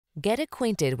Get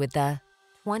acquainted with the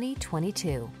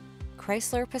 2022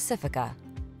 Chrysler Pacifica.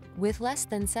 With less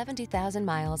than 70,000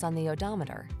 miles on the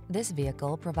odometer, this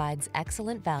vehicle provides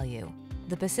excellent value.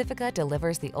 The Pacifica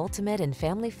delivers the ultimate in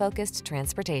family-focused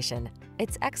transportation.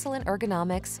 Its excellent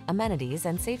ergonomics, amenities,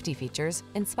 and safety features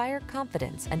inspire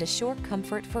confidence and assure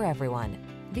comfort for everyone.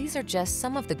 These are just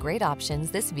some of the great options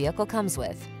this vehicle comes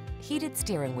with: heated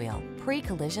steering wheel,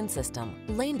 pre-collision system,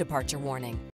 lane departure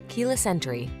warning, keyless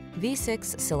entry,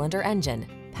 V6 cylinder engine,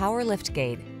 power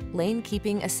liftgate, lane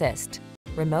keeping assist,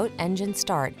 remote engine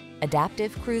start,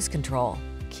 adaptive cruise control,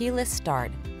 keyless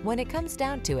start. When it comes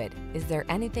down to it, is there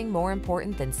anything more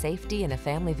important than safety in a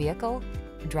family vehicle?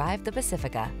 Drive the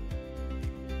Pacifica.